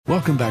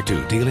Welcome back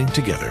to Dealing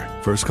Together.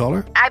 First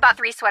caller? I bought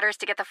 3 sweaters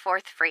to get the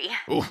 4th free.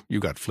 Oh, you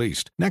got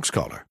fleeced. Next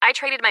caller? I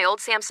traded my old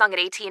Samsung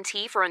at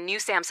AT&T for a new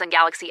Samsung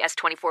Galaxy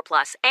S24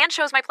 Plus and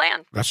chose my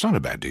plan. That's not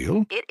a bad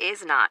deal. It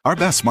is not. Our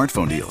best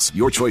smartphone deals.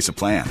 Your choice of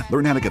plan.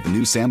 Learn how to get the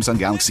new Samsung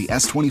Galaxy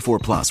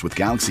S24 Plus with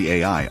Galaxy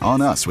AI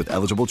on us with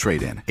eligible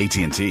trade-in.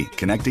 AT&T.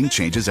 Connecting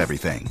changes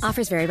everything.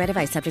 Offers vary by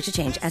device. Subject to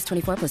change.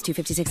 S24 plus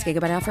 256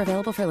 gigabyte offer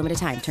available for a limited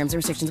time. Terms and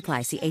restrictions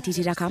apply. See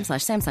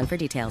att.com/Samsung for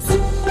details.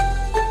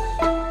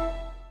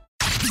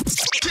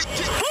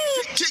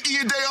 Kicking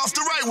your day off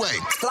the right way.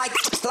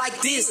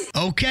 Like this.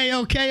 Okay.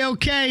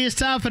 It's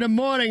time for the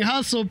Morning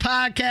Hustle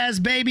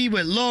podcast, baby,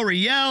 with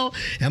L'Oreal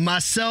and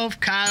myself,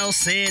 Kyle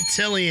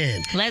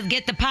Santillian. Let's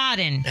get the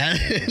potting.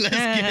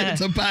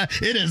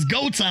 It is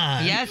go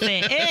time. Yes,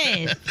 it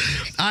is.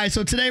 All right,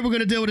 so today we're going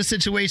to deal with a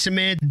situation,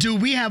 man. Do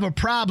we have a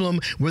problem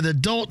with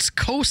adults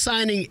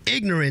co-signing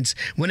ignorance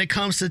when it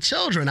comes to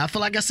children? I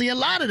feel like I see a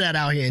lot of that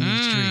out here in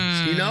these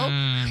streets, you know?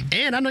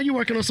 And I know you're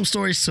working on some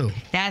stories, too.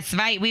 That's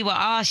right. We were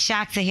all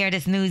shocked to hear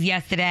this news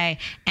yesterday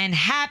and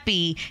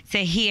happy to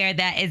hear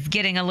that it's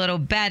getting a little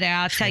better.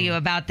 I'll tell you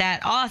about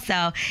that.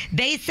 Also,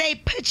 they say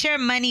put your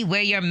money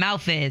where your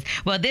mouth is.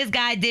 Well, this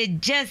guy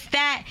did just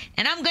that,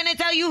 and I'm going to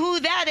tell you who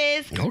that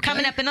is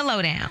coming up in the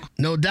lowdown.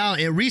 No doubt.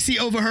 And Reese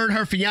overheard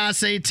her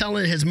fiance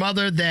telling his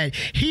mother that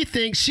he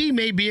thinks she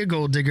may be a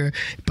gold digger,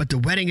 but the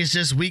wedding is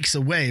just weeks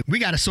away. We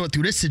got to sort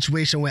through this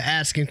situation with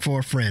asking for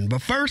a friend.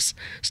 But first,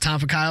 it's time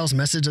for Kyle's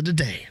message of the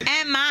day.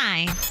 And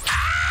mine.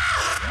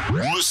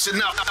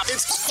 Listen up.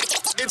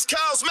 It's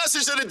Kyle's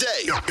message of the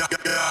day. You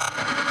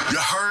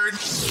heard?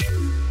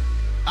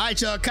 All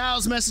right, y'all.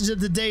 Kyle's message of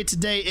the day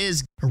today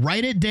is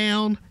write it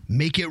down,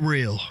 make it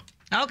real.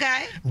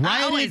 Okay.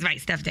 I always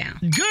write stuff down.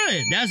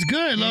 Good. That's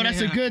good, Lo. That's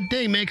a good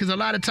thing, man, because a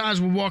lot of times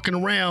we're walking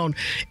around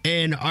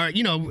and,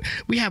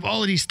 we have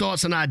all of these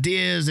thoughts and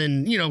ideas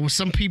and,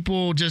 some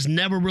people just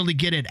never really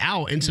get it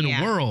out into the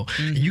world.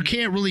 Mm-hmm. And you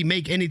can't really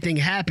make anything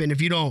happen if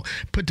you don't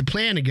put the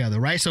plan together,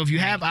 right? So if you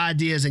have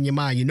ideas in your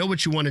mind, you know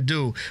what you want to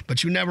do,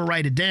 but you never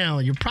write it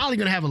down, you're probably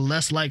going to have a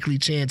less likely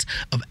chance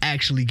of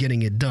actually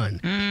getting it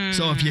done.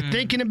 So if you're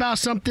thinking about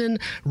something,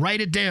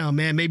 write it down,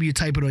 man. Maybe you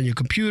type it on your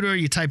computer,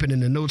 you type it in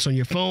the notes on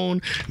your phone.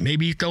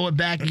 Maybe you throw it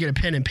back and get a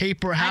pen and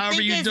paper,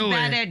 however you do it. I think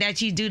it's better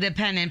that you do the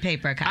pen and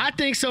paper, Kyle. I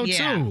think so,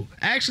 too.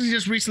 I actually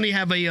just recently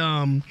have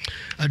a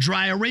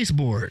dry erase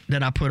board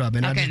that I put up.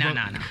 And no.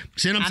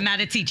 I'm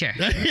not a teacher.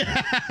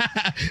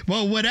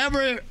 Well,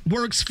 whatever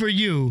works for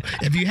you.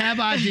 If you have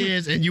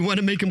ideas and you want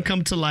to make them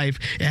come to life,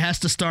 it has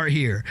to start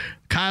here.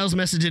 Kyle's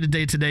message of the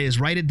day today is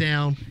write it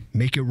down,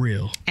 make it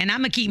real. And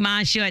I'm going to keep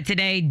mine short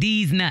today,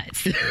 D's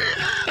nuts.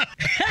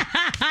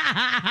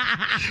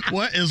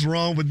 What is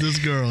wrong with this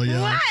girl,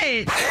 yo? What?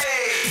 Hey,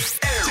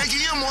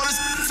 taking your mornings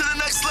to the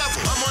next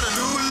level. I'm on a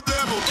new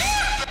level.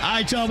 All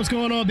right, y'all, what's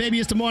going on, baby?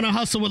 It's the Morning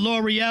Hustle with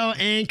L'Oreal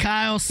and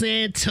Kyle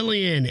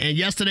Santillian. And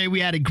yesterday we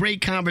had a great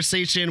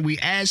conversation. We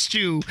asked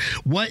you,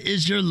 what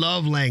is your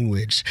love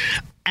language?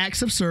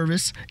 Acts of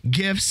service,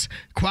 gifts,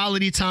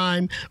 quality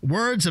time,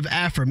 words of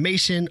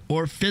affirmation,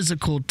 or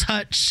physical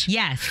touch.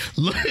 Yes.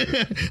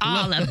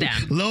 All of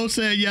them. Lo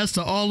said yes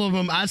to all of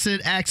them. I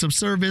said acts of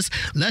service.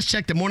 Let's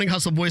check the Morning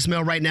Hustle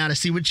voicemail right now to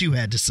see what you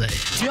had to say.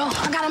 Yo,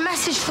 I got a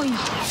message for you.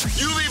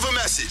 You leave a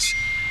message.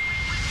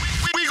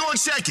 We gonna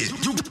check it.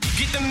 You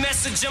get the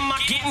message. Am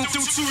I getting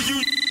through to you?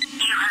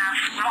 You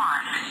have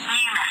one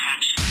new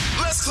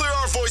message. Let's clear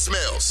our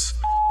voicemails.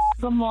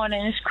 Good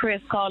morning. It's Chris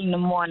calling the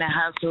Morning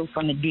Hustle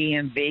from the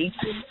DMV.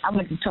 I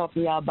want to talk to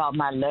y'all about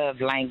my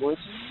love language.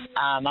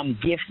 I'm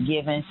gift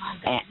giving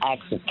and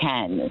acts of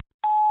kindness.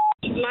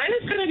 Mine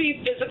is going to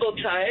be physical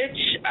touch.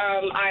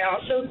 I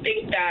also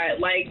think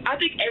that, I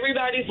think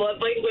everybody's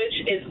love language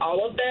is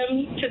all of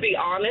them, to be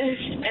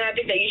honest. And I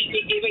think that you should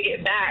be giving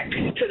it back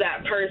to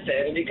that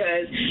person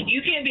because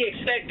you can't be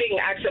expecting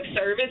acts of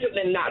service and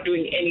then not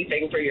doing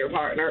anything for your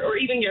partner or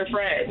even your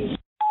friends.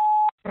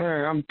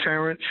 Hi, I'm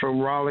Terrence from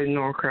Raleigh,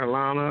 North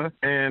Carolina,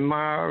 and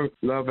my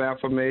love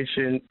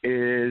affirmation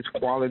is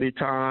quality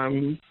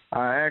time.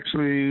 I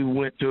actually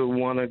went to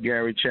one of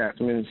Gary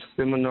Chapman's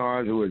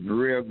seminars. It was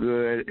real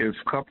good. If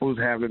couples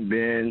haven't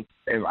been,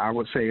 I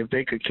would say if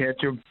they could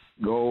catch him,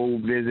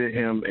 go visit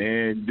him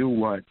and do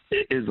what.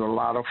 It is a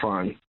lot of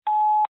fun.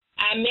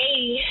 I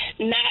may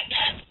not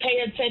pay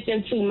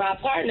attention to my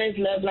partner's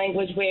love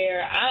language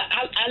where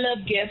I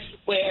love gifts,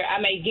 where I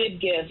may give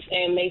gifts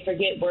and may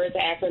forget words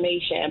of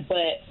affirmation.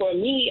 But for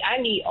me,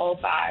 I need all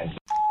 5.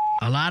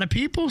 A lot of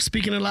people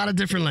speaking a lot of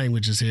different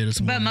languages here this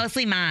morning. But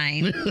mostly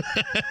mine.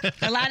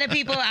 A lot of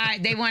people,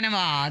 they want them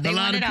all. A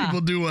lot of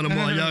people do want them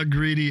all. Y'all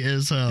greedy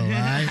as hell, all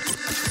right?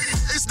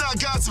 It's not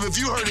gossip if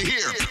you heard it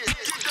here.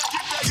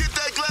 Get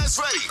that glass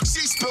ready.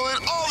 She's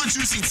spilling all the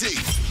juicy tea.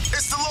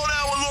 It's the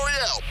Lowdown with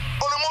L'Oreal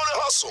on the Morning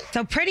Hustle.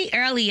 So pretty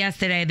early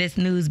yesterday, this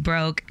news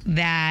broke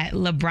that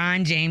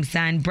LeBron James'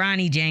 son,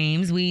 Bronny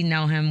James, we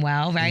know him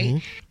well, right?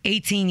 Mm-hmm.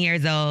 18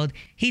 years old.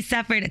 He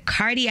suffered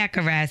cardiac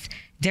arrest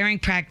during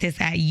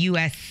practice at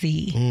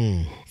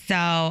USC. So,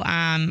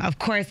 of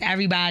course,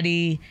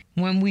 everybody,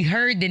 when we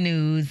heard the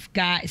news,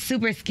 got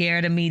super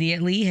scared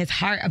immediately. His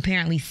heart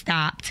apparently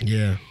stopped.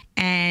 Yeah.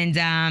 And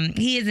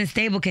he is in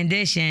stable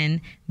condition,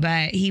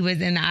 but he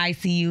was in the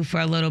ICU for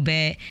a little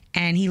bit,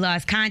 and he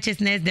lost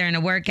consciousness during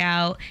the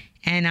workout,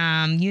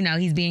 and,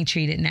 he's being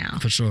treated now.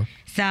 For sure.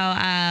 So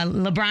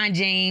LeBron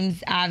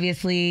James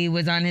obviously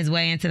was on his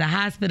way into the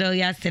hospital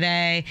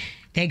yesterday.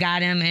 They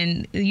got him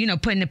and,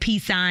 putting the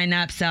peace sign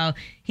up. So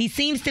he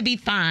seems to be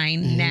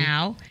fine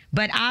now.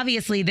 But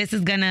obviously, this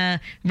is going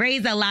to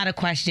raise a lot of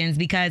questions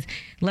because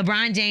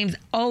LeBron James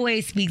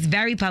always speaks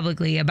very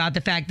publicly about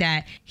the fact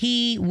that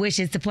he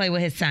wishes to play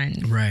with his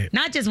sons. Right.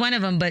 Not just one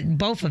of them, but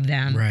both of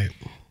them. Right.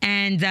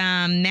 And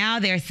now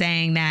they're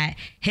saying that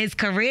his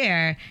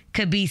career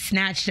could be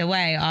snatched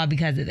away all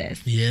because of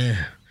this. Yeah.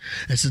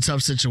 It's a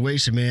tough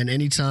situation, man.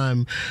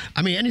 Anytime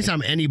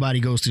anybody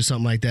goes through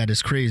something like that,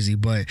 it's crazy.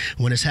 But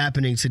when it's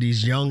happening to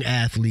these young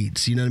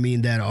athletes, you know what I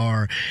mean, that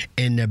are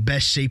in the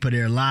best shape of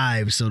their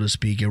lives, so to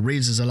speak, it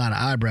raises a lot of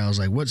eyebrows.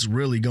 Like, what's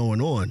really going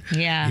on?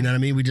 Yeah. You know what I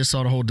mean? We just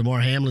saw the whole DeMar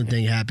Hamlin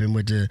thing happen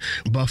with the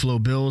Buffalo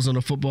Bills on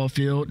the football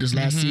field this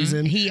last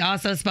season. He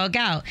also spoke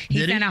out.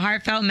 He sent a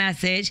heartfelt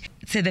message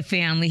to the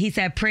family. He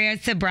said,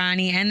 prayers to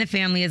Bronny and the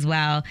family as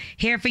well.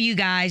 Here for you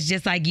guys,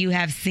 just like you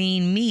have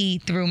seen me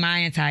through my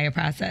entire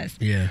process.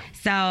 Yeah.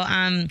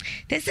 So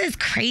this is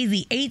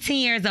crazy. 18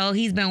 years old.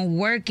 He's been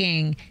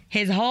working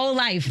his whole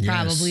life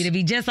probably to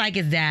be just like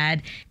his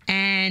dad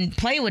and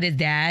play with his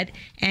dad.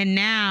 And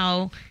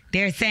now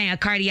they're saying, a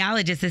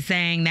cardiologist is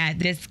saying that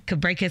this could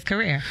break his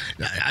career.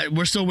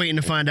 We're still waiting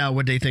to find out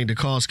what they think the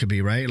cause could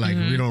be, right? Like,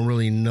 we don't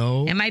really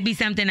know. It might be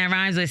something that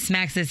rhymes with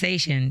smack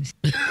cessations.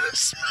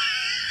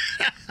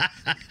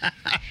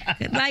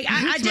 Like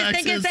I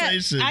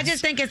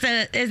just think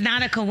it's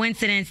not a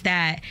coincidence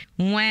that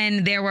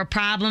when there were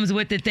problems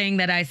with the thing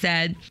that I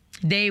said,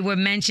 they were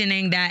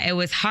mentioning that it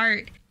was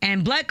heart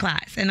and blood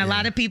clots, and a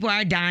lot of people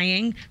are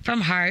dying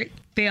from heart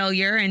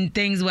failure and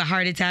things with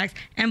heart attacks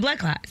and blood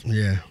clots.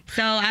 Yeah.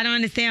 So I don't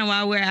understand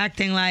why we're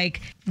acting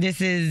like this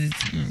is.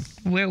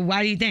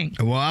 Why do you think?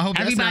 Well, I hope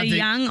everybody that's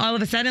young all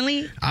of a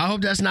suddenly. I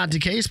hope that's not the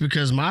case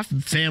because my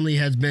family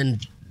has been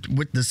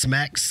with the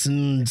smacks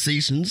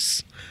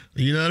sensations.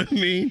 You know what I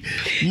mean?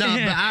 No,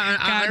 but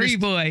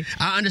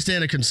I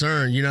understand the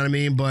concern. You know what I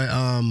mean? But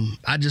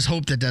I just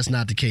hope that that's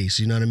not the case.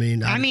 You know what I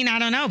mean? I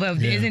don't know,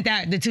 but isn't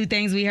that the two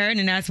things we heard?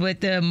 And that's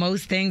what the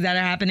most things that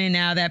are happening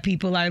now that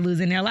people are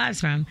losing their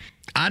lives from.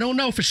 I don't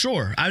know for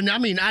sure. I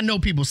mean, I know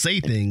people say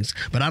things,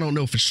 but I don't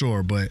know for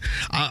sure. But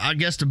I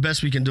guess the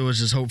best we can do is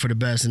just hope for the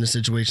best in the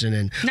situation.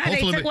 And no, they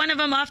took one of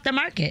them off the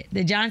market,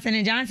 the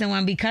Johnson & Johnson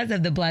one, because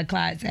of the blood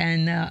clots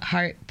and the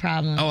heart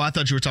problem. Oh, I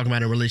thought you were talking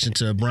about in relation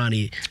to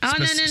Bronny.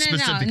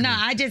 No.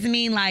 I just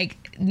mean like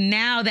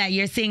now that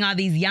you're seeing all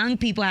these young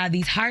people have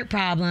these heart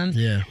problems.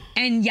 Yeah.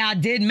 And y'all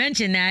did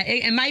mention that.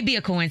 It might be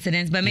a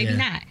coincidence, but maybe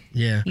not.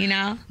 Yeah. You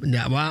know?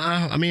 Yeah. Well,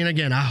 I mean,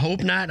 again, I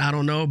hope not. I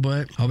don't know,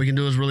 but all we can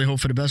do is really hope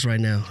for the best right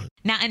now.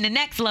 Now, in the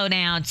next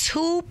lowdown,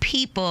 2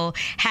 people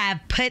have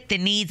put the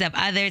needs of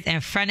others in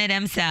front of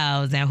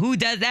themselves. And who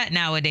does that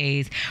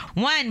nowadays?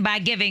 One by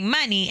giving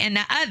money and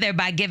the other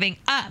by giving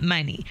up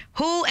money.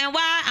 Who and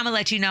why? I'm going to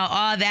let you know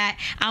all that.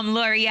 I'm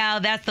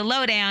L'Oreal. That's the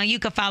lowdown. You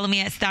can follow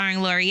me at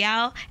Starring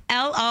L'Oreal,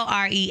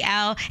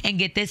 L-O-R-E-L, and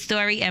get this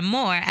story and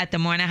more at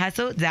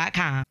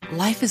themorninghustle.com.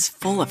 Life is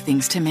full of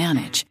things to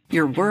manage.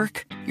 Your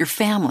work, your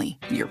family,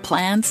 your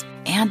plans,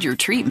 and your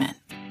treatment.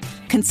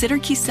 Consider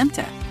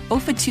Kesimpta,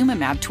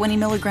 ofatumumab 20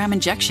 milligram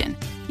injection.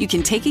 You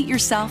can take it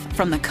yourself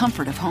from the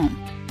comfort of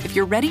home. If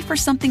you're ready for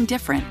something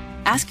different,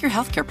 ask your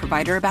healthcare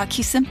provider about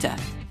Kesimpta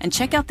and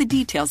check out the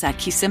details at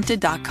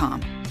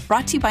kesimpta.com.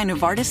 Brought to you by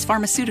Novartis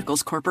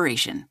Pharmaceuticals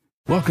Corporation.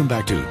 Welcome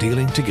back to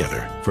Dealing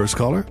Together. First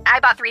caller? I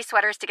bought 3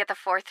 sweaters to get the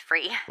 4th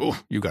free. Oh,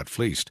 you got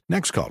fleeced.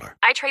 Next caller?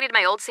 I traded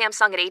my old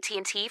Samsung at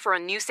AT&T for a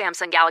new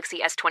Samsung Galaxy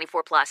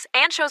S24 Plus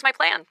and shows my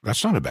plan.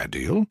 That's not a bad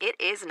deal. It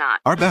is not.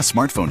 Our best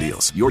smartphone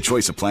deals. Your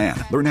choice of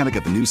plan. Learn how to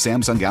get the new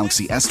Samsung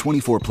Galaxy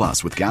S24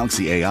 Plus with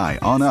Galaxy AI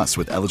on us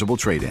with eligible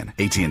trade-in.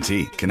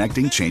 AT&T.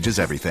 Connecting changes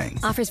everything.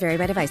 Offers vary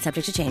by device.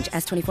 Subject to change.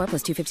 S24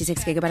 plus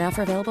 256 gigabyte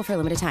offer available for a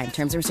limited time.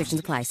 Terms and restrictions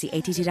apply. See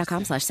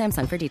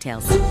att.com/Samsung for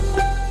details.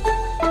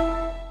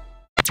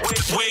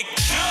 Wake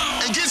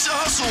up and get your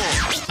hustle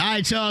on. All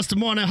right, y'all. It's the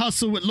Morning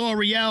Hustle with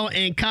L'Oreal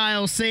and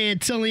Kyle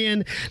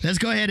Santillian. Let's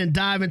go ahead and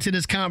dive into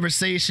this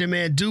conversation,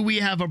 man. Do we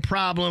have a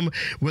problem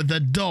with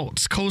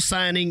adults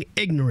co-signing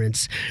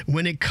ignorance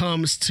when it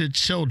comes to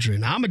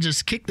children? I'm going to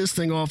just kick this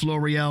thing off,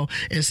 L'Oreal,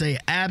 and say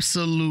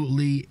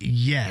absolutely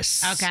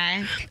yes.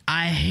 Okay.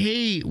 I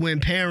hate when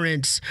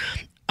parents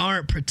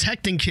aren't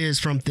protecting kids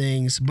from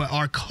things, but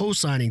are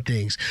co-signing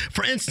things.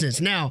 For instance,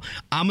 now,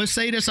 I'm going to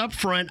say this up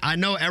front. I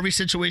know every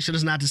situation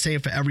is not the same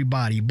for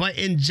everybody, but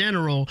in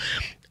general,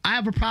 I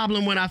have a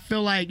problem when I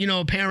feel like,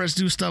 parents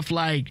do stuff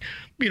like,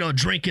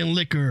 drinking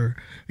liquor,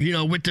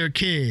 with their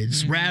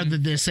kids, rather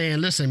than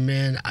saying, listen,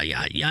 man,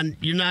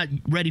 you're not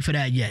ready for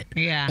that yet.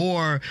 Yeah.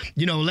 Or,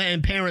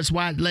 letting parents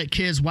let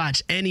kids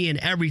watch any and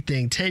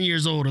everything, 10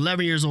 years old,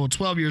 11 years old,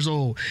 12 years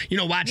old,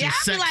 watching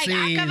sex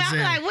scenes. I'm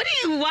like, what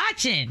are you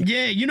watching?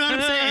 Yeah, you know what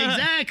I'm saying?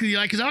 Exactly.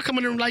 Like, because I'll come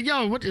in and like,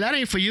 yo, that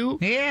ain't for you.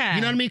 Yeah.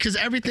 You know what I mean? Because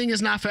everything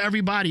is not for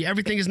everybody.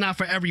 Everything is not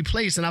for every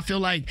place. And I feel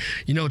like,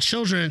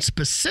 children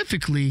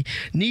specifically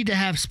need to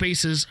have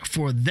spaces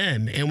for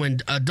them. And when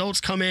adults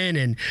come in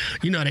and,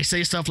 they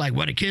say stuff like,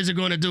 well, the kids are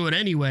going to do it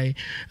anyway.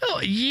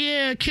 Oh,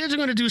 yeah, kids are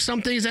going to do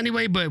some things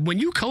anyway. But when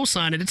you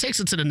co-sign it, it takes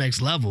it to the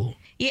next level.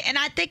 Yeah, and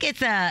I think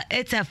it's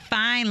a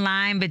fine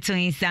line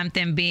between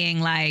something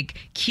being like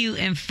cute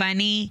and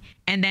funny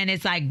and then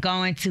it's like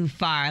going too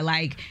far.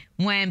 Like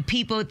when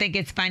people think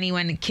it's funny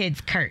when the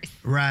kids curse.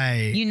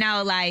 Right.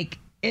 Like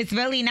it's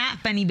really not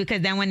funny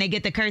because then when they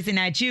get the cursing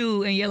at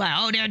you and you're like,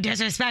 oh, they're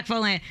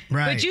disrespectful.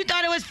 But you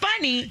thought it was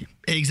funny.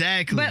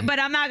 Exactly. But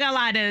I'm not gonna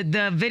lie,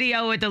 the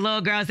video with the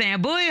little girl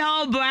saying "Booty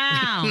hole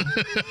brown,"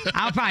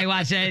 I'll probably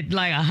watch that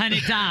like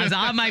 100 times.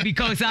 I might be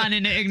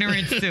co-signing the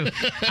ignorance too.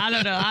 I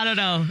don't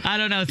know.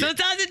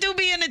 Sometimes it do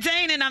be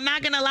entertaining. I'm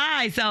not gonna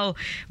lie. So,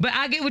 but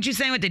I get what you're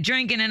saying with the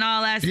drinking and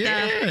all that stuff.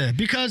 Yeah,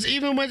 because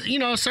even with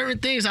certain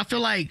things, I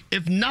feel like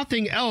if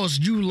nothing else,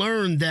 you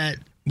learn that.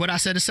 What I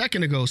said a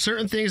second ago,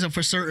 certain things are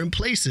for certain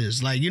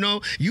places. Like,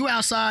 you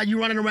outside,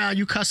 you running around,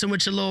 you cussing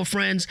with your little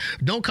friends.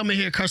 Don't come in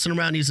here cussing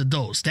around these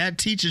adults. That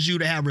teaches you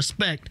to have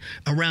respect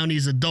around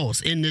these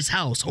adults in this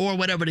house or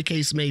whatever the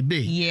case may be.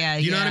 Yeah,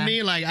 You know what I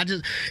mean? Like,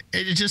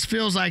 it just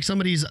feels like some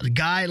of these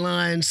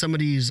guidelines, some of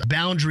these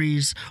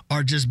boundaries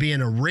are just being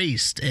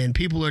erased and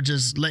people are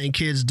just letting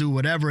kids do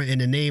whatever in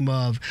the name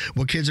of,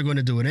 well, kids are going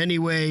to do it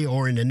anyway,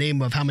 or in the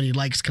name of how many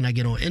likes can I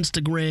get on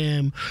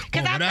Instagram.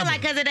 Because I feel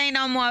like it ain't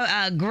no more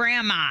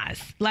grandmas.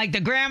 Like the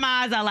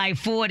grandmas are like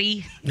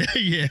 40.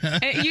 Yeah.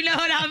 You know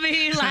what I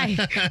mean? Like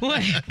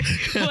when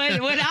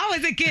I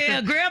was a kid,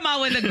 a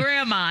grandma was a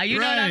grandma. You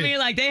know what I mean?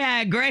 Like they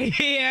had gray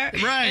hair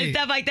and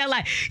stuff like that.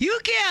 Like you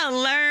can't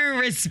learn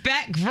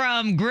respect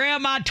from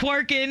grandma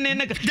twerking in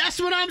the.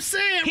 That's what I'm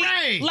saying,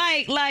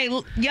 right? Like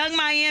Young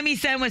Miami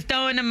son was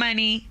throwing the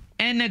money,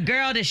 and the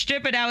girl, the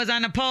stripper that was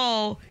on the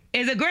pole,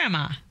 is a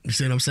grandma. You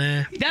see what I'm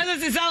saying? So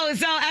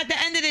at the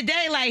end of the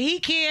day, like he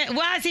can't.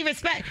 Why does he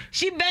respect?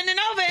 She bending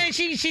over and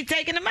she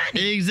taking the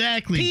money.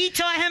 Exactly. He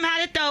taught him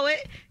how to throw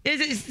it.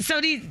 So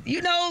these,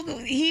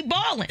 he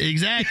balling.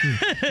 Exactly.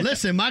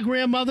 Listen, my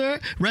grandmother,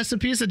 rest in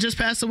peace, that just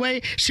passed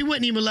away. She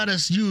wouldn't even let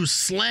us use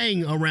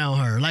slang around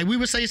her. Like we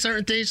would say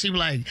certain things. She'd be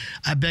like,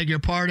 "I beg your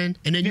pardon,"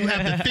 and then you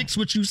have to fix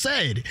what you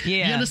said.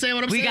 Yeah. You understand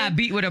what I'm saying? We got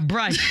beat with a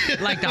brush,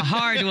 like the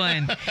hard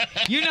one.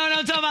 You know what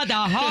I'm talking about? The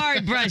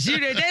hard brush.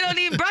 They don't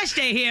even brush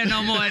their hair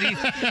no more.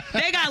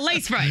 They got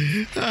lace front.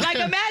 Like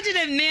imagine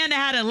if Nana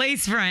had a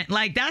lace front.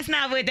 Like that's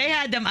not what they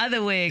had. Them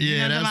other wigs.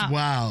 Yeah, that's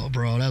wild,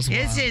 bro. That's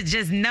wild. It's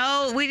just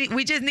no.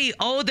 We just need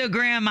older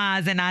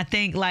grandmas, and I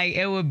think like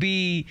it would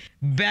be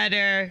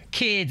better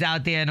kids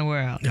out there in the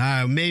world. All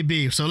right,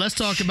 maybe. So let's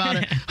talk about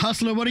it.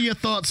 Hustler, what are your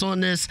thoughts on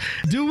this?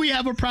 Do we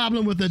have a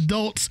problem with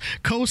adults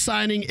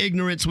co-signing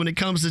ignorance when it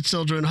comes to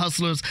children?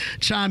 Hustlers,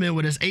 chime in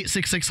with us.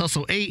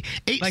 866-HUSTLE-8,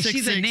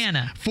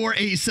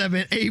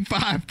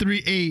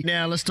 866-487-8538.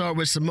 Now let's start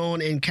with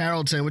Simone in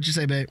Carrollton. What you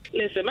say, babe?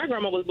 Listen, my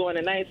grandma was born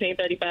in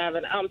 1935,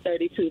 and I'm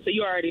 32, so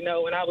you already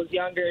know when I was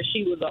younger,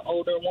 she was an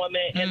older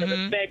woman, and the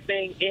respect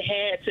thing, it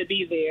had to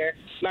be there.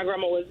 My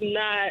grandma was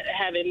not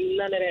having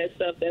none of that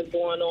stuff that's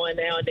going on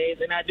nowadays,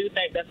 and I do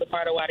think that's a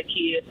part of why the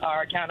kids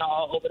are kind of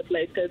all over the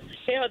place, because,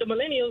 hell, the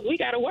millennials, we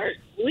got to work.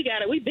 We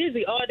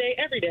busy all day,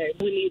 every day.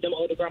 We need them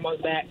older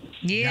grandmas back.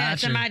 Yeah,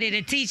 somebody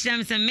to teach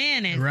them some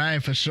manners.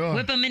 Right, for sure.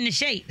 Whip them into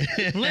shape,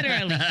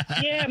 literally.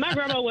 Yeah, my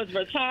grandma was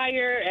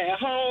retired, at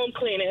home,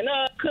 cleaning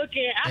up,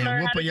 cooking. I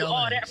learned how to do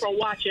all that from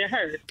watching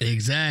her.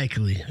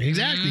 Exactly.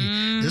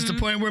 This is the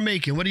point we're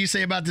making. What do you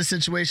say about this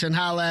situation?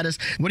 Holla at us.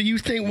 What do you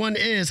think one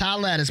is?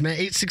 Holla at us, man.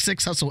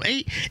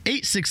 866-HUSTLE-8,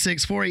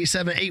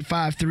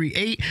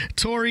 866-487-8538.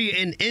 Tori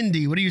and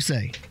Indy, what do you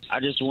say? I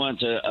just want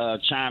to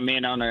chime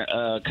in on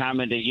a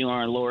comment that you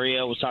and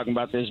L'Oreal was talking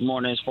about this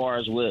morning as far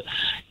as with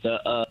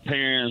the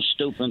parents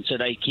stooping to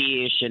their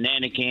kids'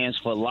 shenanigans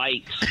for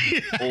likes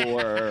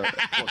or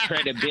for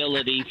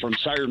credibility from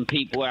certain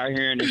people out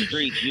here in the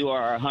streets. You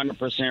are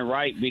 100%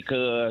 right,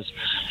 because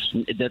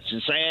the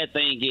sad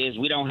thing is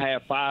we don't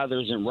have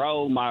fathers and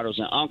role models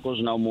and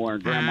uncles no more,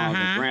 and grandmas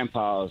and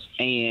grandpas.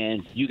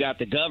 And you got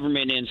the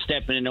government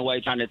stepping in the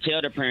way trying to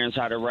tell the parents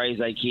how to raise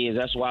their kids.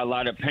 That's why a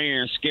lot of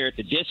parents scared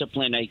to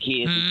discipline their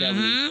kids and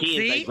telling these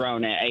kids they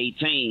grown at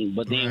 18.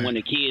 But then when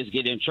the kids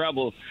get in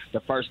trouble,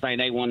 the first thing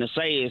they want to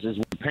say is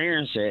what the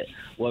parents said.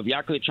 Well, if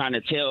y'all quit trying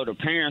to tell the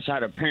parents how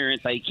to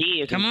parent their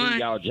kids and do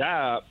y'all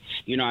job,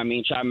 you know what I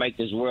mean, try to make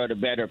this world a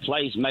better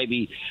place,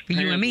 maybe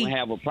parents will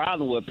have a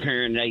problem with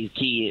parenting their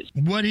kids.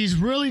 What he's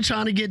really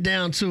trying to get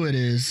down to it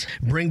is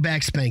bring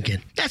back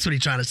spanking. That's what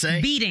he's trying to say.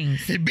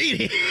 Beatings.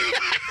 Beating.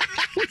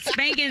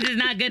 Spankings is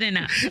not good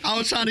enough. I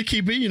was trying to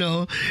keep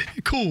it,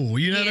 cool.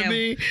 You know what I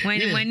mean?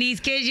 When these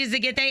kids used to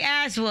get their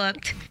ass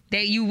whooped,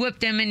 that you whipped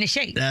them into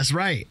shape. That's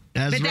right.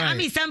 That's but right. I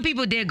mean, some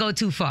people did go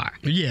too far.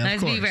 Yeah, let's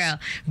of course. be real.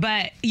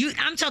 But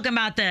I'm talking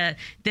about the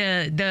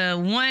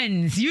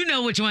ones. You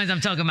know which ones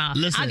I'm talking about.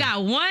 Listen. I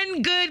got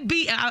one good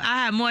beat.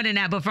 I have more than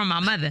that, but from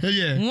my mother.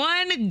 Yeah.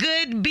 One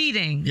good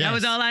beating. Yes. That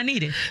was all I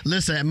needed.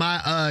 Listen, at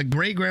my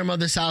great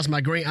grandmother's house,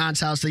 my great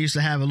aunt's house, they used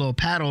to have a little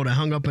paddle that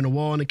hung up in the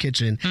wall in the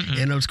kitchen,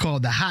 and it was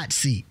called the hot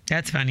seat.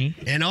 That's funny.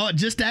 And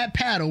just that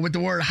paddle with the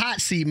word hot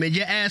seat, man,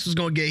 your ass was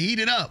gonna get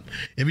heated up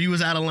if you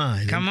was out of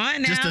line. Come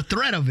on now. Just the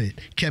threat of it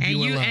kept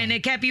you in line. And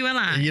it kept you in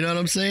line. You know what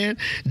I'm saying?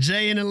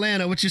 Jay in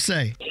Atlanta, what you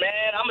say?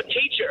 Man, I'm a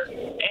teacher,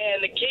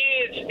 and the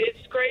kids,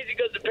 it's crazy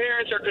because the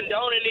parents are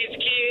condoning these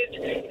kids,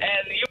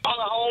 and you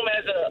call home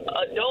as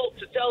an adult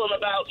to tell them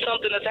about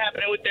something that's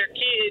happening with their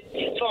kids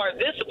as far as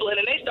discipline,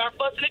 and they start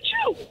fussing at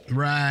you.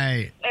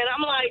 Right. And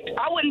I'm like,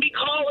 I wouldn't be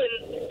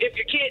calling if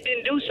your kid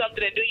didn't do something,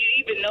 and do you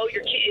even know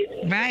your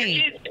kid? Right.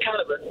 Your kid's kind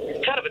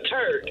of a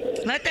turd.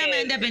 Let them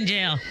end up in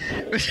jail.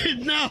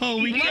 No,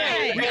 we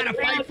can't. We gotta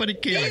fight for the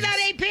kids. These are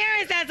their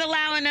parents that's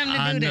allowing them to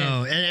I do this.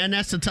 know, and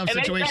that's a tough And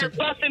situation. they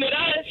start fussing at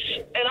us,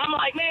 and I'm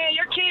like, man,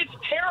 your kid's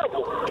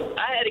terrible.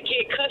 I had a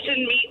kid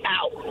cussing me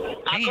out.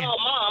 I called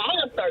mom.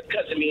 Mom started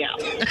cussing me out.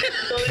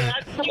 So then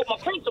I told my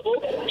principal.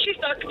 She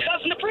started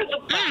cussing the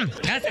principal.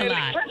 That's a and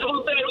lot. The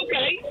principal said,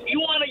 okay, you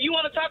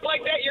wanna talk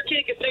like that? Your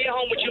kid can stay at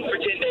home with you for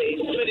 10 days.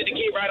 Suspended the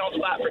kid right on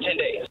spot for 10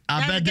 days.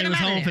 I bet they was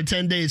home for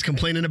 10 days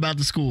complaining about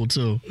the school,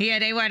 too. Yeah,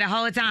 they were the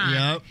whole time.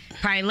 Yep.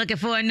 Probably looking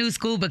for a new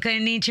school, but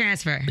couldn't even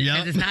transfer.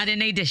 Because it's not in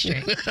their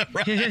district.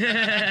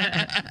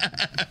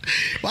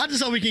 Well, I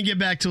just hope we can get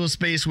back to a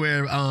space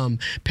where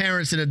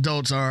parents and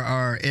adults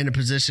are in a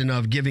position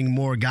of giving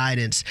more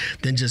guidance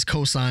than just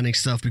co-signing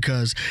stuff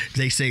because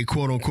they say,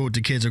 quote unquote,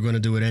 the kids are going to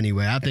do it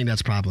anyway. I think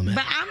that's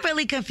problematic. But I'm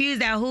really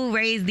confused at who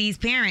raised these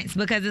parents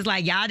because it's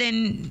like y'all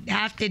didn't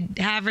have to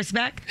have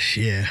respect.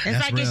 Yeah, It's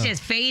that's like real. it's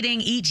just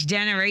fading each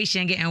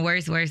generation, getting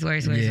worse.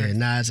 Yeah,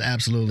 nah, it's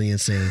absolutely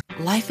insane.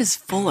 Life is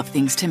full of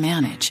things to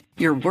manage.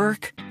 Your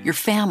work, your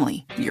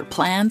family, your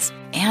plans,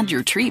 and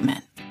your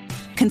treatment.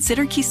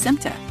 Consider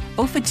Kesimpta,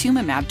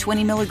 ofatumumab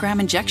 20 milligram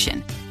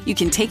injection. You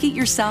can take it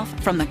yourself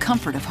from the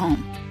comfort of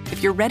home.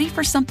 If you're ready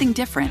for something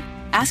different,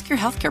 ask your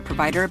healthcare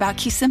provider about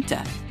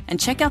Kesimpta and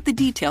check out the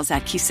details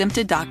at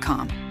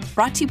kesimpta.com.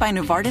 Brought to you by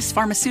Novartis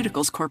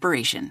Pharmaceuticals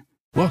Corporation.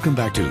 Welcome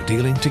back to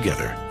Dealing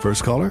Together.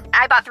 First caller?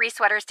 I bought 3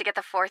 sweaters to get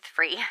the 4th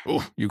free.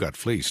 Oh, you got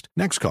fleeced.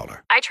 Next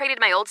caller. I traded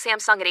my old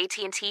Samsung at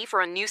AT&T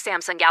for a new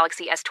Samsung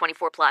Galaxy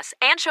S24 Plus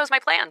and chose my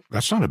plan.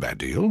 That's not a bad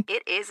deal.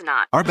 It is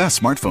not. Our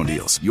best smartphone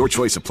deals, your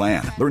choice of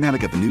plan. Learn how to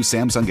get the new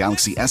Samsung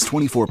Galaxy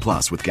S24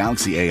 Plus with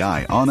Galaxy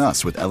AI on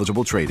us with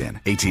eligible trade-in.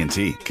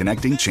 AT&T.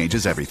 Connecting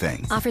changes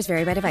everything. Offers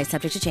vary by device,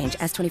 subject to change.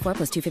 S24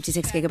 plus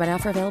 256 gigabyte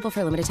offer available for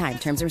a limited time.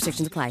 Terms and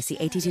restrictions apply. See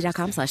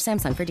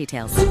att.com/Samsung for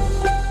details.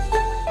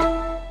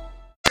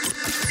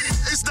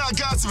 It's not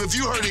gossip if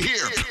you heard it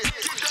here.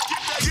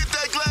 Get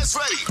that glass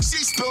ready.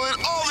 She's spilling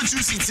all the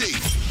juicy tea.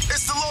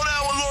 It's the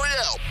Lowdown with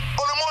L'Oreal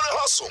on the Morning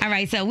Hustle. All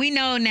right, so we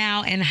know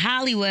now in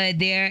Hollywood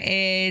there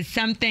is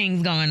some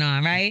things going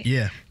on, right?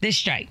 Yeah. The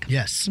strike.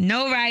 Yes.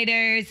 No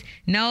writers,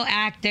 no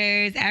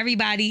actors.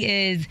 Everybody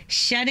is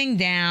shutting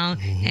down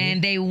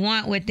and they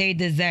want what they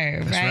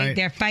deserve, That's right.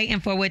 They're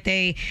fighting for what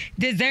they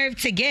deserve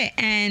to get.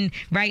 And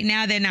right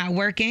now they're not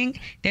working.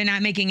 They're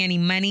not making any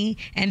money.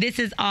 And this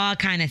is all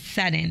kind of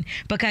sudden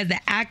because the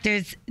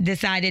actors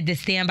decided to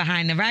stand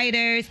behind the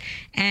writers.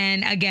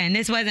 And again,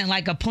 this wasn't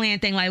like a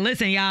planned thing like,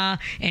 listen, y'all,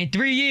 in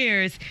 3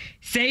 years,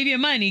 save your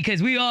money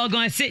because we all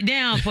going to sit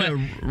down for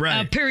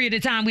a period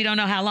of time. We don't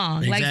know how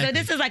long. Exactly. Like, so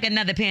this is like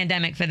another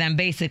pandemic for them,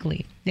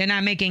 basically. They're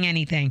not making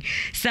anything.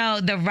 So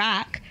The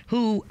Rock,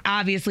 who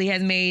obviously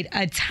has made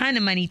a ton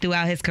of money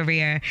throughout his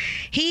career,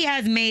 he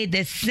has made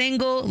the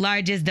single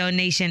largest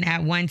donation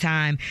at one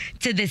time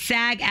to the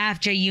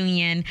SAG-AFTRA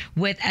union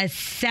with a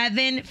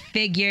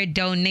 7-figure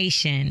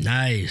donation.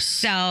 Nice.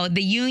 So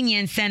the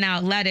union sent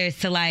out letters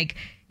to like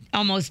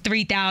almost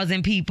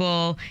 3,000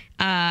 people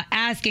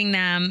asking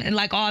them,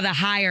 like all the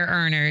higher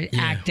earner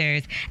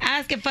actors,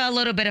 asking for a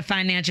little bit of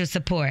financial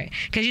support.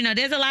 Because, you know,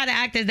 there's a lot of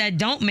actors that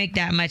don't make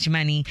that much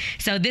money.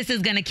 So this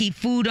is going to keep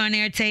food on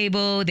their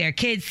table, their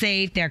kids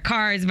safe, their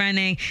cars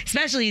running,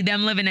 especially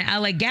them living in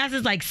LA. Gas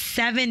is like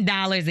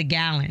 $7 a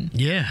gallon.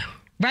 Yeah.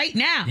 Right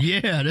now.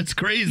 Yeah, that's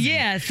crazy.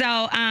 Yeah,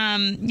 so,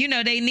 you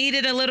know, they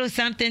needed a little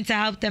something to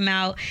help them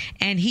out,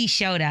 and he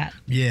showed up.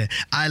 Yeah,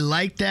 I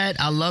like that.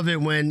 I love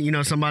it when, you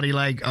know, somebody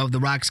like of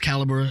The Rock's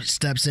caliber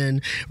steps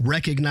in,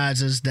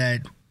 recognizes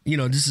that, you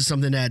know, this is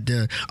something that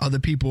the other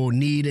people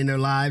need in their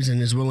lives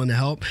and is willing to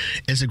help.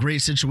 It's a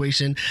great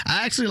situation.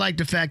 I actually like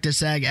the fact that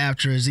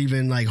SAG-AFTRA is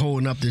even like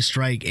holding up this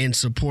strike in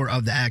support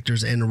of the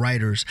actors and the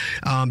writers,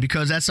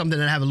 because that's something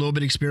that I have a little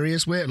bit of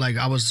experience with. Like,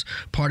 I was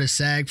part of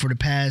SAG for the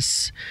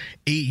past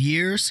 8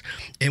 years,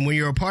 and when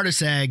you're a part of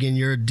SAG and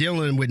you're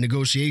dealing with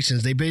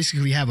negotiations, they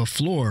basically have a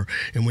floor.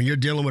 And when you're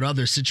dealing with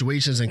other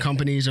situations and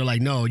companies are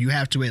like, no, you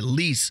have to at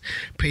least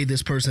pay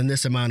this person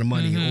this amount of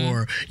money.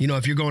 Or, you know,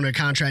 if you're going to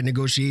contract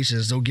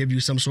negotiations, they'll give you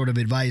some sort of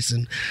advice.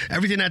 And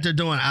everything that they're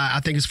doing, I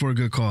think it's for a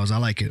good cause. I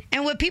like it.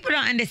 And what people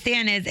don't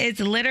understand is it's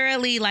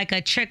literally like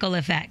a trickle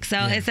effect. So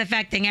it's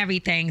affecting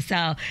everything.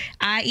 So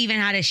I even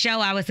had a show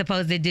I was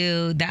supposed to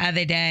do the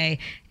other day,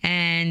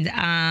 and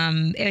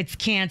it's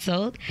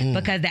canceled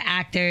because the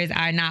actors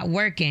are not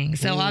working.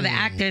 So all the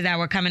actors that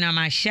were coming on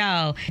my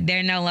show,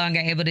 they're no longer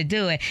able to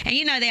do it.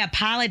 And, they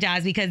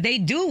apologize because they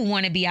do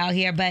want to be out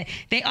here, but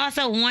they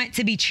also want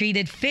to be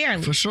treated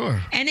fairly. For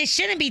sure. And it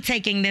shouldn't be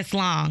taking this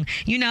long.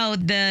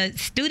 The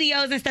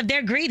studios and stuff,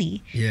 they're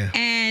greedy. Yeah.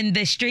 And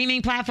the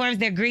streaming platforms,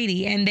 they're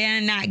greedy. And they're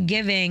not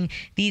giving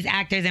these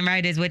actors and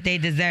writers what they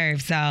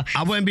deserve. So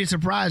I wouldn't be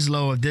surprised,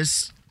 Lo, if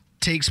this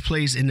takes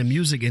place in the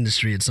music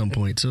industry at some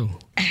point, too.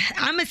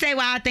 I'm going to say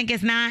why I think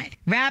it's not.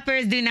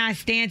 Rappers do not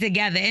stand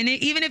together. And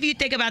even if you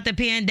think about the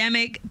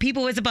pandemic,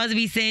 people were supposed to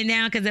be sitting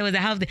down because there was a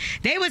health.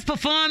 They was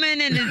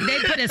performing and they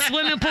put a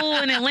swimming pool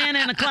in Atlanta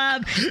in a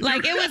club.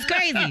 Like, it was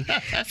crazy.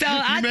 So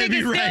I think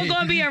it's still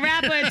going to be a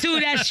rapper or two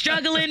that's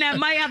struggling, that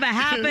might have a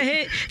half a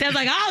hit, that's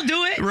like, I'll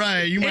do it.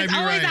 Right, you might be right. It's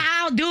always an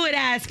I'll do it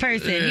ass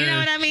person. Yeah, you know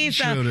what I mean?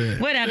 So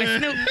whatever.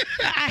 Snoop,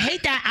 I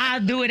hate that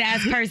I'll do it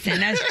ass person.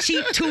 That's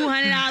cheap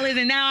 $200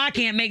 and now I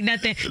can't make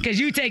nothing because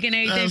you taking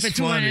everything That's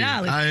for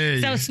 $200. I hear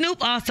you. So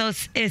Snoop also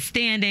is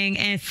standing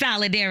in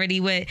solidarity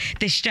with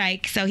the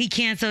strike. So he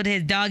canceled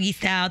his Doggy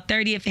Style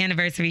 30th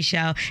anniversary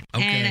show.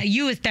 Okay. And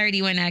you was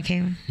 30 when that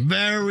came.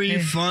 Very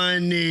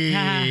funny.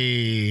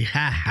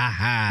 Ha ha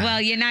ha.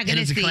 Well, you're not going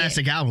to see it. It's a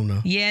classic album,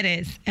 though. Yeah, it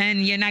is.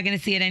 And you're not going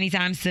to see it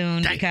anytime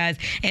soon because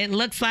it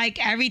looks like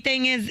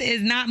everything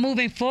is not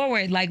moving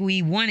forward like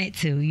we want it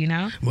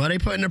to, Well, they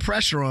putting the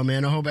pressure on,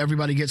 man. I hope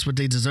everybody gets what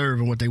they deserve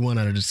and what they want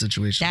out of this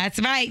situation. That's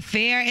right.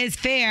 Fair is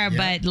fair,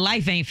 but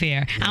life ain't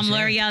fair. I'm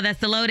L'Oreal. That's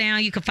the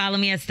lowdown. You can follow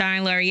me at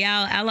Starring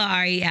L'Oreal,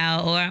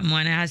 L'Oreal, or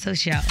Morning Hustle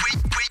Show.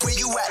 Where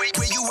you at? Where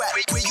you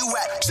at? Where you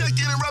at? Check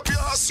in and rep your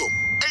hustle.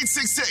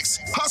 866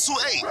 Hustle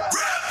 8. Rep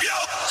your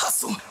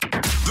hustle.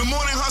 The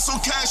Morning Hustle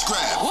cash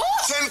grab.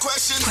 10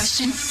 questions.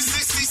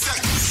 60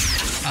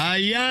 seconds.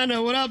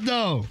 Ayana, what up,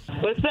 though?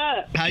 What's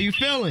up? How you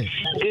feeling?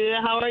 Good.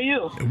 How are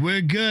you?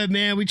 We're good,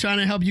 man. We trying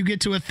to help you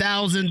get to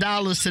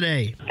 $1,000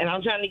 today. And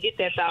I'm trying to get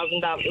that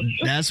 $1,000.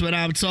 That's what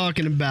I'm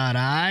talking about,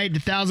 all right? The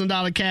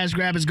 $1,000 cash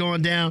grab is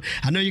going down.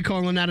 I know you're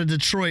calling out of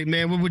Detroit,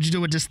 man. What would you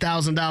do with this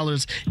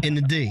 $1,000 in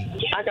the D?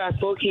 I got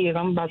 4 kids.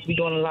 I'm about to be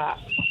doing a lot.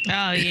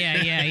 Oh,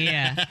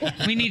 yeah.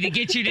 We need to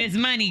get you this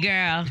money,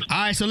 girl. All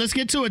right, so let's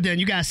get to it then.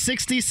 You got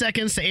 60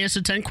 seconds to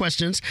answer 10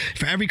 questions.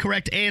 For every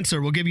correct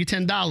answer, we'll give you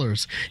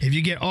 $10. If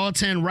you get all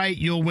 10 right,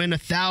 you'll win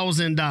 $1,000.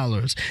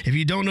 If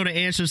you don't know the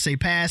answer, say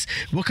pass.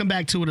 We'll come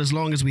back to it as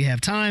long as we have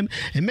time.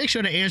 And make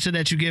sure the answer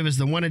that you give is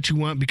the one that you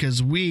want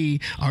because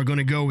we are going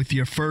to go with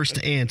your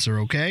first answer,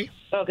 okay?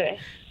 Okay.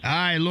 All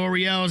right,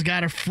 L'Oreal's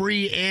got a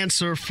free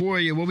answer for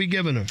you. What we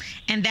giving her?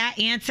 And that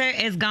answer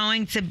is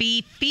going to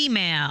be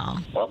female.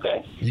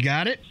 Okay. You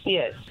got it?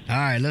 Yes. All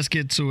right, let's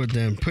get to it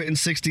then. Putting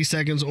 60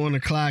 seconds on the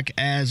clock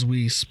as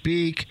we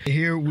speak.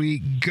 Here we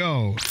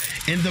go.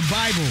 In the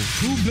Bible,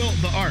 who built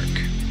the ark?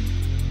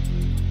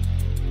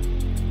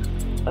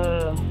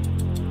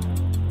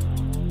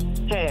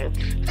 Pass.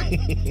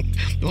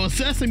 On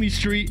Sesame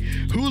Street,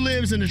 who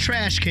lives in a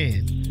trash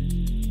can?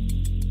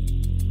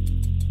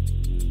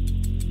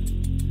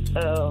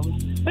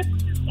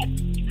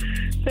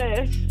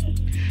 Pass.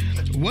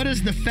 What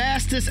is the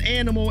fastest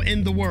animal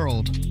in the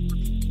world?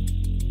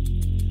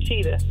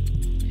 Cheetah.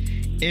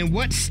 In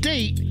what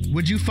state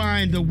would you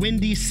find the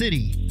Windy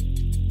City?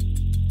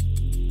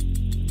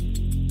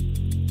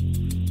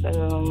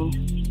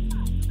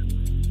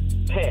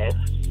 Pass.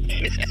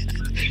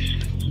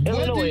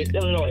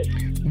 Illinois.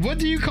 What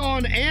do you call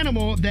an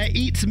animal that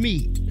eats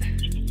meat?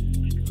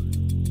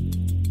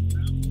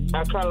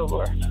 A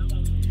carnivore.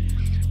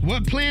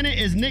 What planet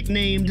is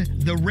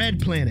nicknamed the Red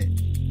Planet?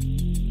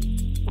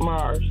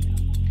 Mars.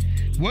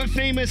 What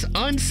famous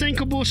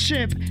unsinkable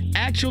ship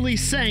actually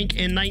sank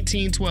in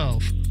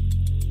 1912?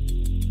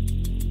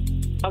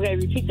 Okay,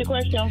 repeat the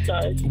question. I'm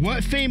sorry.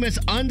 What famous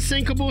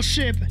unsinkable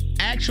ship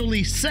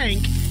actually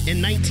sank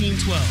in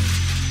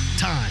 1912?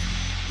 Time.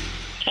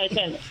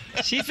 Titanic.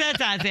 She said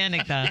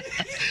Titanic, though.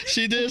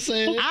 She did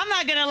say it. I'm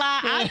not gonna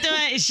lie. I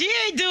thought she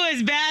ain't do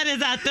as bad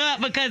as I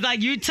thought because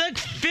you took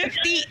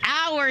 50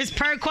 hours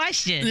per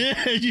question.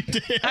 Yeah, you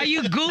did. Are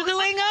you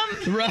Googling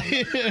them?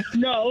 Right.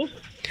 No.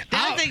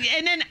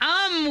 And then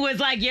was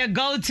like your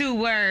go-to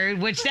word,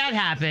 which that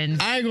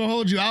happened. I ain't gonna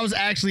hold you. I was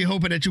actually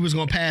hoping that you was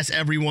gonna pass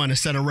everyone and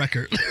set a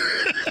record.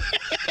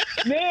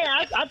 Man,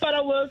 I thought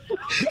I was.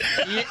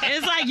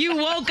 It's like you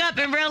woke up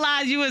and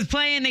realized you was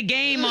playing the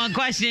game on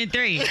question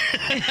 3.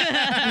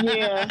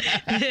 Yeah.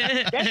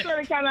 That's sort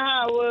of kind of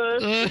how it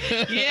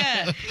was.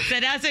 Yeah.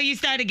 So that's where you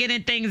started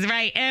getting things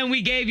right. And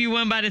we gave you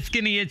one by the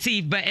skin of your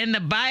teeth. But in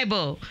the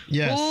Bible,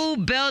 who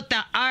built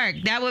the ark?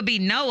 That would be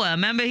Noah.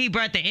 Remember he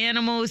brought the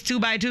animals 2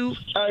 by 2?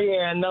 Oh,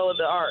 yeah. Noah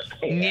the ark.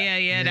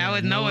 Yeah. That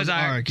was Noah's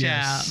ark,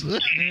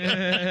 child.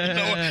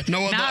 Yes.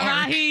 Noah Not the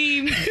ark.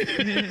 Raheem.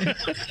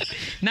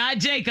 Not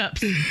Jacob's.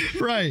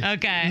 Right.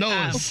 Okay.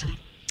 Noah's.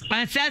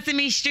 On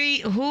Sesame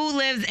Street, who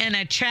lives in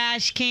a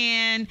trash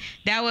can?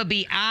 That would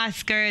be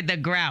Oscar the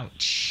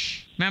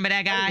Grouch. Remember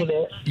that guy?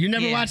 You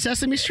never watched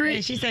Sesame Street?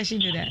 Yeah, she said she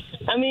knew that.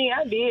 I mean,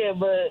 I did,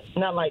 but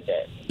not like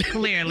that.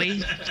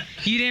 Clearly.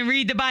 You didn't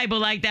read the Bible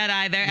like that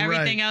either.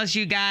 Everything else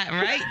you got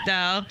right,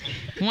 though.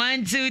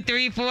 1, 2,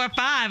 3, 4,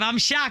 5. I'm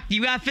shocked.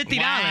 You got $50.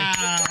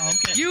 Wow.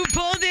 Okay. You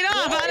pulled it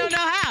off. I don't know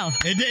how.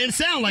 It didn't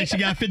sound like she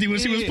got 50 when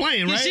she was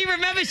playing, right? She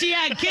remember she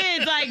had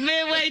kids like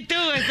midway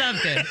through or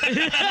something.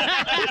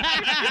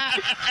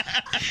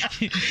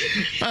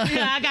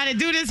 I got to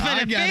do this for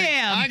the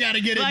fam. I got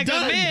to get it like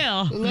done. A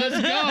meal.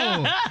 Let's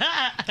go.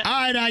 All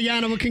right,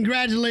 Ayanna, well,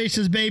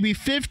 congratulations, baby.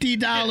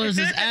 $50 is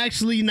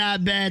actually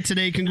not bad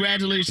today.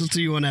 Congratulations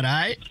to you on that, all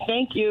right?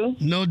 Thank you.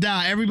 No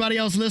doubt. Everybody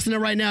else listening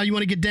right now, you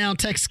want to get down,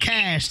 text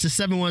CASH to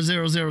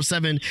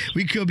 71007.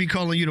 We could be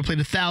calling you to play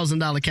the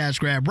 $1,000 cash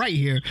grab right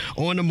here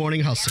on The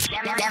Morning Hustle.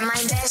 That's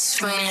my best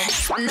friend.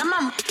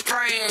 My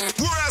friend.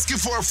 We're asking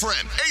for a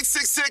friend.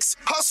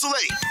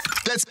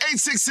 866-HUSTLE-8. That's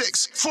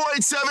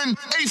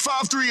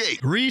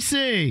 866-487-8538. Reese.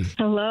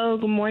 Hello.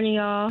 Good morning,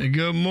 y'all.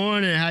 Good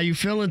morning. How you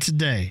feeling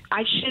today?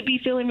 I should be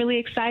feeling really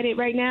excited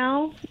right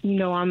now.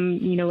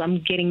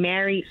 I'm getting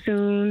married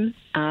soon,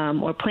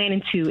 or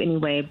planning to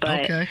anyway.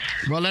 But okay.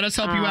 Well, let us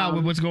help you out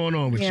with what's going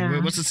on with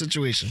you. What's the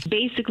situation?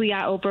 Basically,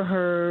 I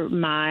overheard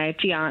my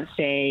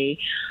fiance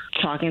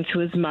talking to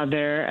his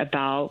mother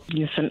about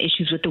some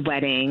issues with the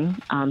wedding.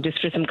 Just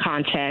for some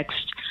context.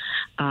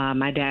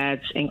 My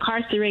dad's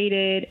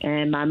incarcerated,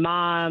 and my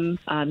mom,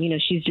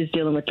 she's just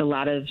dealing with a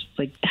lot of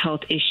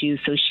health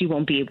issues, so she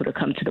won't be able to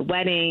come to the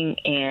wedding.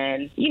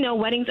 And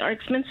weddings are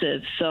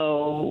expensive,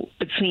 so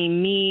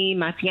between me,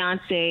 my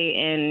fiance,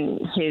 and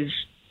his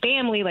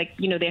family,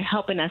 they're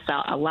helping us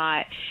out a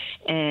lot,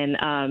 and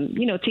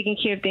taking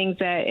care of things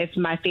that if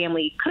my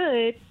family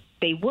could,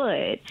 they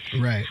would.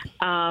 Right.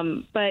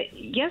 But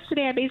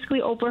yesterday I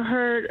basically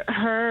overheard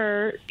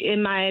her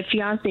and my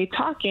fiance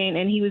talking,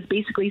 and he was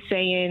basically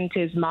saying to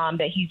his mom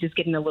that he's just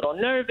getting a little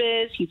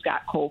nervous. He's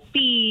got cold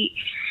feet,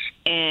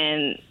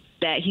 and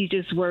that he's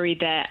just worried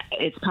that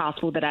it's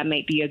possible that I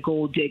might be a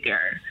gold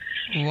digger.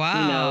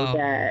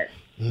 Wow.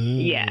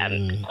 Yeah.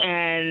 And,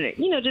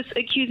 just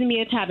accusing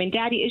me of having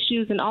daddy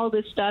issues and all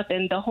this stuff.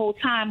 And the whole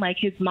time,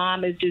 his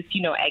mom is just,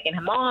 egging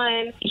him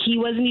on. He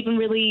wasn't even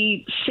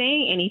really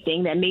saying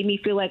anything that made me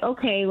feel like,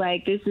 okay,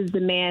 this is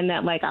the man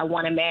that, I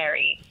want to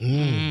marry.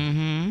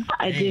 Mm-hmm.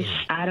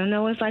 I don't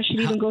know if I should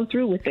even go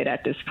through with it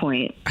at this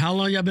point. How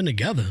long y'all been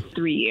together?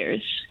 3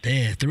 years.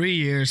 Damn, 3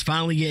 years,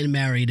 finally getting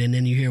married, and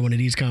then you hear one of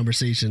these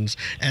conversations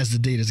as the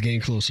date is getting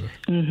closer.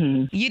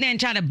 Mm-hmm. You didn't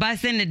try to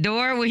bust in the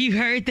door when you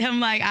heard them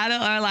let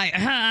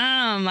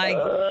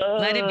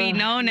it be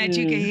known that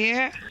you could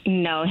hear?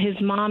 No,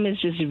 his mom is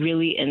just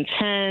really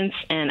intense,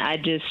 and I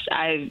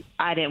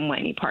didn't want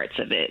any parts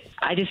of it.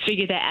 I just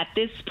figured that at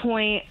this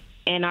point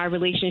in our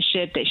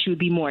relationship that she would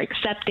be more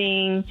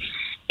accepting.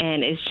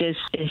 And it's just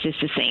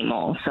the same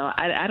old. So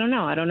I don't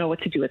know. I don't know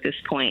what to do at this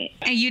point.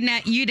 And you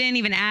didn't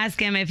even ask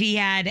him if he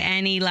had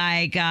any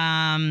doubts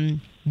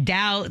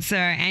or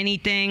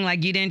anything?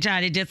 You didn't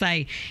try to just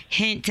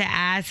hint to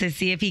ask to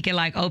see if he could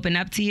open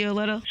up to you a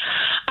little?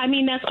 I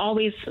mean, that's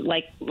always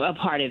a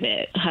part of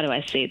it. How do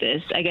I say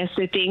this? I guess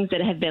the things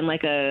that have been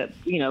a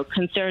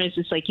concern is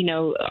just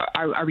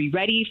are we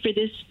ready for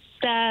this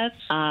stuff?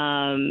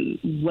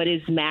 What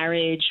is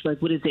marriage? What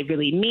does it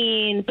really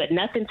mean? But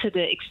nothing to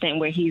the extent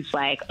where he's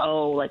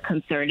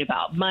concerned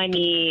about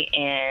money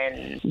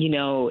and,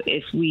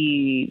 if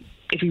we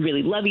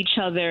really love each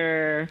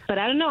other. But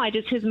I don't know.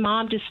 His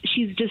mom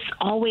she's just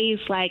always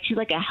she's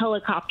like a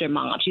helicopter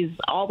mom. She's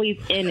always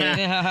in it.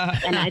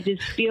 And I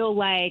just feel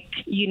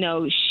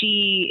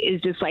she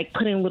is just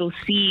putting little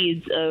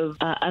seeds of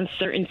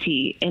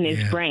uncertainty in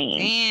his brain.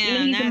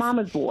 Damn, he's a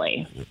mama's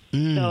boy.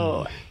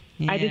 So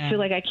I just feel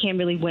like I can't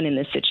really win in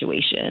this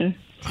situation.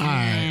 All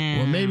right.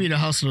 Well, maybe the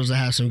hustlers will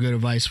have some good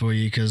advice for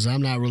you because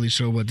I'm not really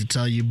sure what to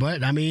tell you.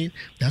 But, I mean,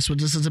 that's what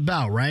this is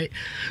about, right?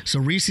 So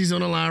Reese's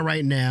on the line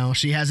right now.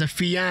 She has a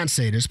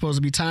fiance. They're supposed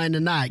to be tying the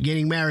knot,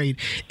 getting married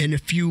in a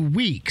few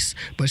weeks.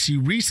 But she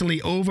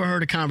recently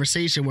overheard a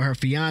conversation with her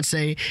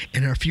fiance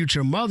and her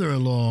future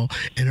mother-in-law.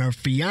 And her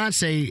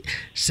fiance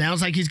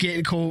sounds like he's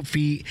getting cold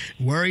feet,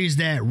 worries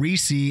that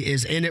Reese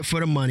is in it for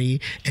the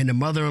money. And the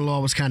mother-in-law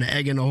was kind of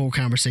egging the whole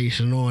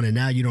conversation on. And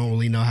now you don't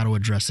really know how to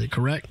address it,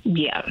 correct?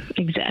 Yeah,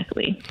 exactly.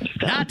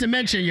 So. Not to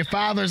mention your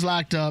father's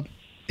locked up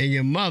and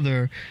your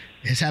mother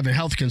is having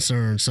health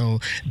concerns. So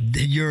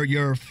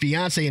your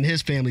fiance and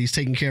his family is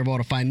taking care of all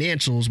the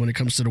financials when it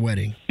comes to the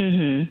wedding.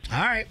 Mm-hmm.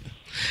 All right.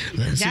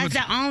 That's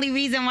the only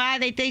reason why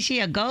they think she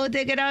a gold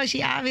digger, though.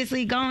 She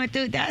obviously going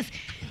through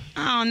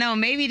I don't know.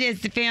 Maybe this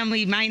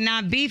family might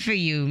not be for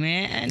you,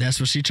 man. That's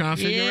what she trying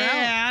to figure out.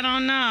 Yeah, I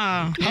don't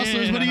know.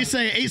 Hustlers, what do you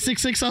say?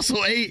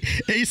 866-HUSTLE-8,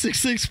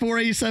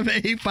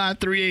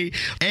 866-487-8538.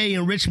 A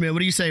in Richmond, what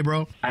do you say,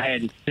 bro? I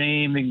had the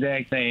same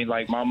exact thing.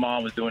 My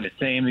mom was doing the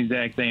same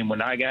exact thing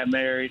when I got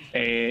married,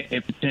 and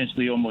it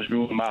potentially almost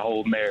ruined my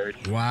whole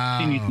marriage. Wow.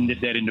 She needs to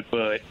nip that in the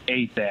bud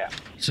ASAP.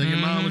 So your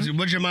mom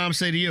what'd your mom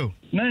say to you?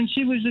 Nothing.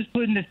 She was just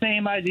putting the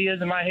same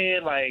ideas in my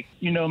head, like,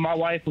 my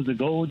wife was a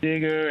gold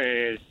digger,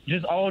 and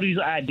just all these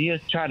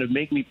ideas try to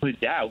make me put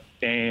doubt.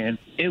 And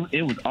it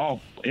was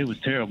awful. It was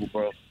terrible,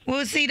 bro.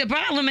 Well, see, the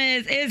problem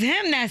is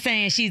him not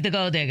saying she's the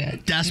gold digger.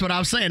 That's what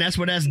I'm saying.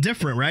 That's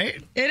different,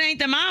 right? It ain't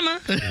the mama.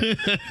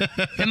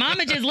 The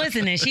mama just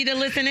listening. She the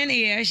listening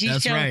ear.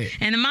 She's right.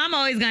 And the mama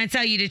always gonna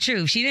tell you the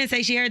truth. She didn't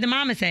say she heard the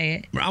mama say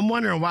it. I'm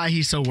wondering why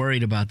he's so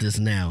worried about this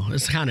now.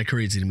 It's kind of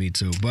crazy to me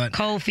too. But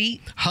cold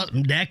feet.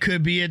 That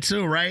could be it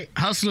too, right?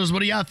 Hustlers,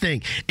 what do y'all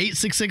think?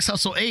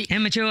 866-HUSTLE-8.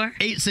 Immature.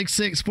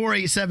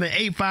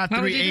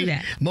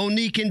 866-487-8538.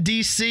 Monique in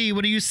DC,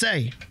 what do you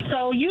say?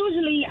 So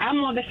usually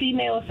I'm on the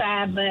female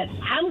side, but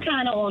I'm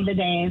kind of on the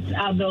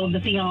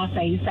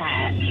fiance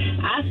side.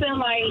 I feel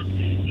like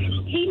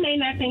he may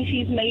not think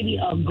she's maybe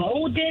a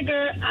gold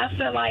digger. I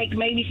feel like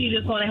maybe she's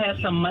just going to have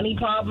some money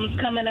problems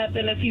coming up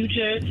in the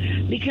future,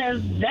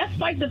 because that's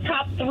like the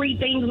top 3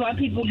 things why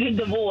people get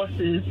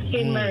divorces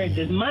in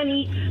marriages: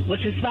 money,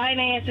 which is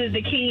finances,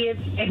 the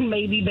kids, and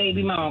maybe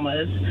baby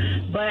mamas.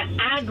 But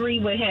I agree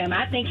with him.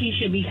 I think he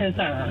should be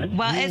concerned.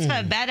 Well, it's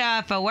for better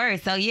or for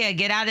worse. So yeah,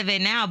 get out of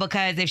it now,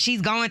 because if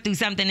she's going through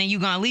something and you're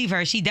going to leave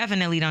her, she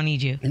definitely don't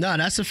need you. No,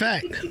 that's a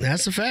fact.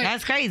 That's a fact.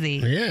 That's crazy.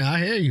 Yeah, I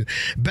hear you.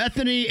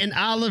 Bethany in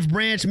Olive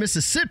Branch,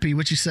 Mississippi,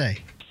 what you say?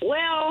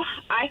 Well,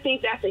 I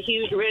think that's a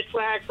huge red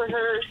flag for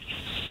her.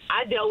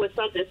 I dealt with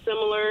something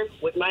similar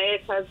with my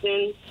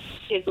ex-husband.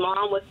 His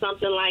mom was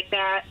something like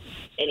that.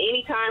 And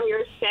anytime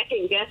you're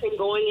second-guessing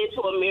going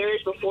into a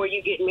marriage before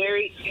you get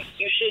married,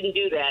 you shouldn't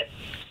do that.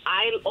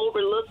 I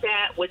overlooked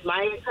that with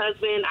my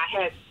ex-husband. I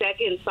had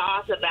second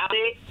thoughts about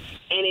it,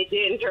 and it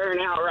didn't turn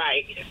out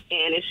right.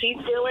 And if she's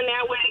feeling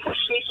that way,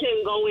 she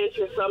shouldn't go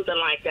into something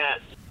like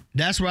that.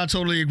 That's where I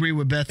totally agree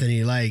with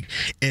Bethany. Like,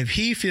 if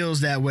he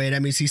feels that way,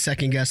 that means he's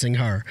second-guessing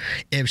her.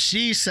 If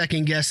she's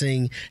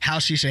second-guessing how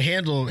she should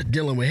handle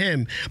dealing with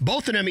him,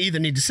 both of them either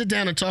need to sit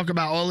down and talk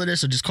about all of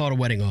this or just call the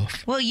wedding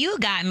off. Well, you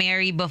got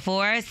married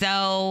before,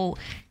 so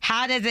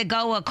how does it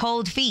go with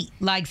cold feet?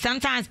 Like,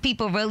 sometimes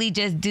people really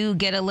just do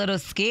get a little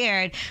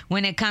scared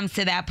when it comes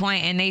to that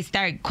point, and they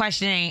start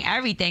questioning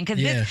everything.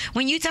 Because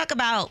when you talk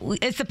about,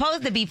 it's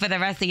supposed to be for the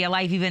rest of your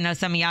life, even though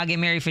some of y'all get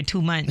married for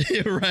 2 months.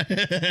 Right.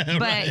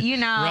 But,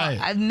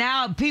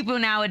 now people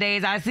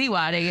nowadays, I see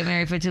why they get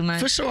married for 2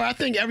 months. For sure. I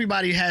think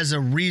everybody has a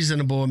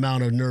reasonable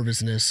amount of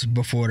nervousness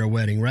before their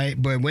wedding,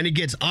 right? But when it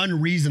gets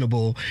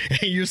unreasonable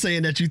and you're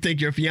saying that you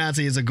think your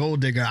fiance is a gold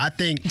digger, I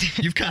think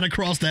you've kind of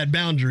crossed that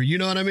boundary. You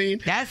know what I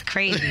mean? That's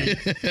crazy.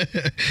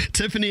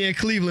 Tiffany in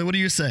Cleveland, what do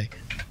you say?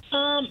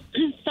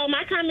 So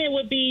my comment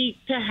would be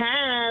to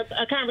have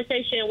a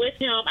conversation with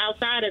him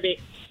outside of it.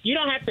 You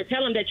don't have to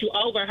tell him that you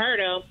overheard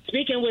him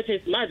speaking with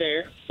his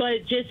mother,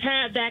 but just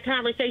have that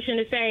conversation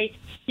to say,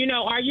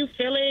 are you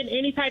feeling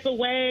any type of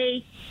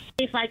way,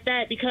 things like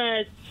that,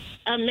 because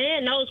a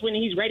man knows when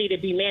he's ready to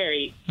be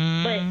married.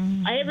 But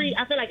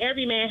I feel like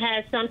every man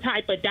has some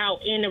type of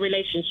doubt in the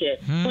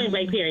relationship. Point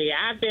blank period.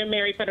 I've been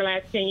married for the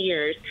last 10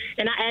 years,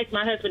 and I asked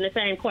my husband the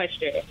same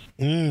question.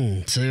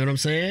 See what I'm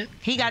saying?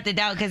 He got the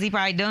doubt because he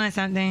probably doing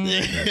something.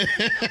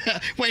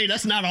 Wait,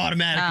 let's not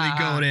automatically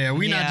go there.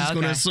 We're not just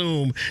going to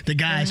assume the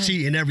guy's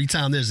cheating every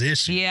time there's an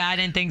issue. Yeah, I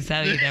didn't think so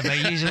either,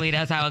 but usually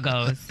that's how it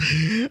goes.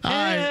 All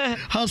right,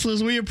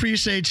 hustlers, we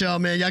appreciate y'all,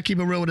 man. Y'all keep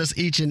it real with us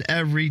each and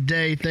every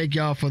day. Thank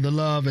y'all for the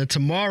love. And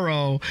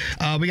tomorrow,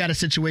 we got a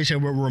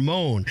situation with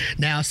Ramon.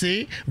 Now,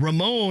 see,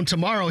 Ramon,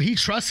 tomorrow, he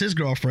trusts his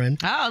girlfriend.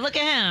 Oh, look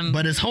at him.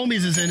 But his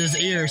homies is in his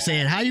ear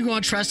saying, how you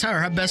going to trust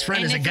her? Her best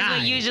friend is a guy. This is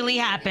what usually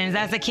happens.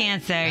 That's a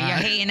Cancer. Your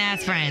hating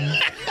ass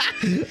friend.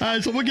 All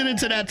right, so we'll get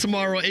into that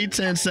tomorrow,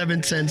 8:10,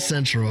 7:10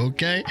 Central,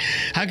 okay?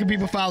 How can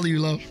people follow you,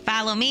 Lo?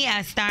 Follow me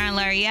at Starring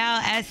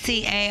L'Oreal,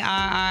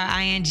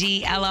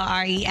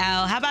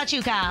 StarringLorel. How about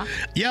you, Kyle?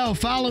 Yo,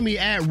 follow me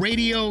at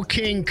Radio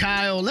King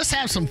Kyle. Let's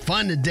have some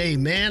fun today,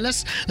 man.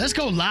 Let's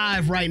go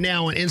live right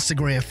now on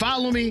Instagram.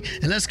 Follow me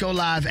and let's go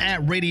live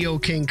at Radio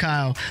King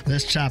Kyle.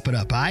 Let's chop it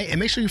up, all right? And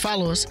make sure you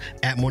follow us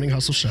at Morning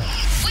Hustle Show.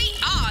 Wait.